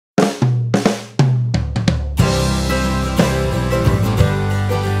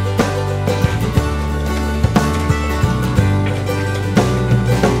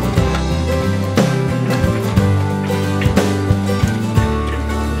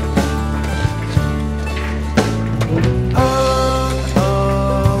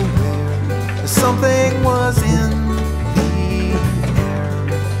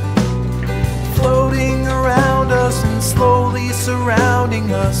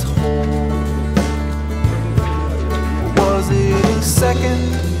second,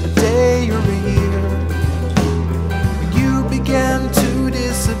 a day or a year, you began to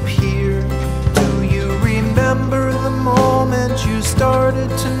disappear. Do you remember the moment you started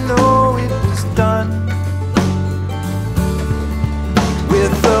to know it was done?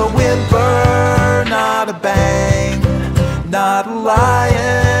 With a whimper, not a bang, not a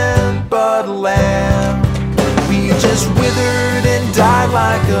lion, but a lamb. We just withered and died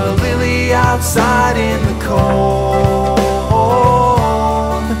like a lily outside in the cold.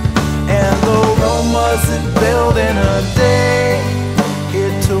 And the Rome wasn't built in a day,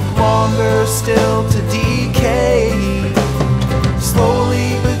 it took longer still to decay.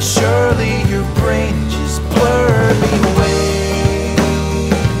 Slowly but surely your brain just blurred me away.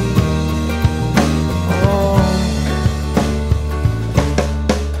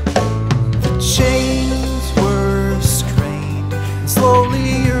 Slowly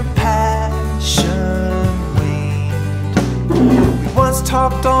your passion waned. We once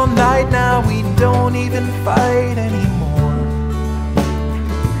talked all night, now we don't even fight anymore.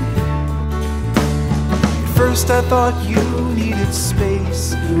 At first I thought you needed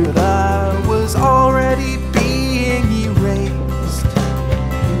space, but I was already being erased.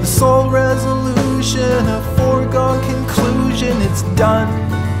 The sole resolution, a foregone conclusion, it's done.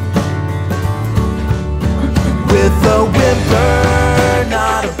 With a whimper,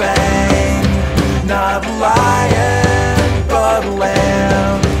 not a bang, not a lion, but a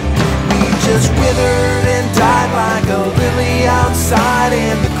lamb. We just withered and died like a lily outside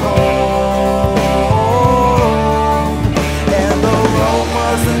in the cold. And the Rome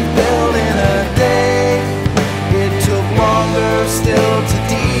wasn't built in a day, it took longer still to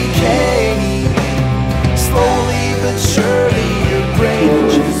decay. Slowly but surely your brain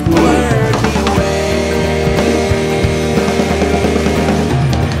just blurred me away.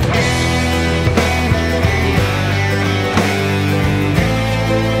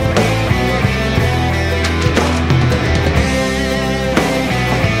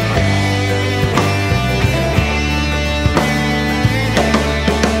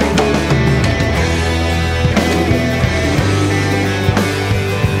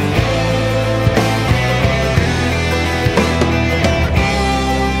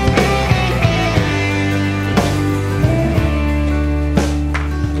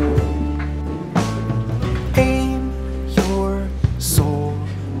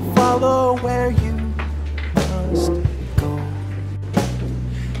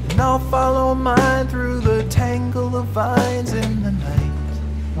 I'll follow mine through the tangle of vines in the night.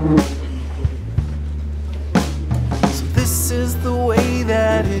 So this is the way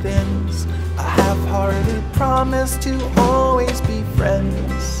that it ends, a half-hearted promise to always be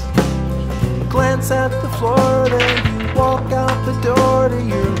friends. You glance at the floor, then you walk out the door to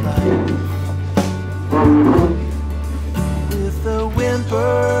your life. With a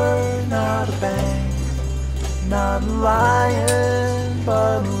whimper, not a bang, not a lion,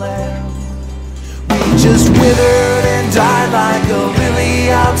 but a lamb. We just withered and died like a lily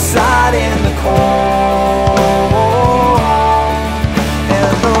outside in the cold.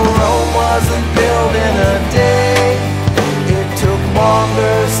 And the Rome wasn't built in a day, it took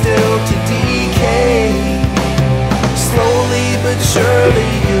longer still to decay. Slowly but surely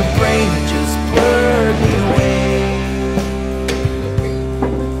your brain just blurred.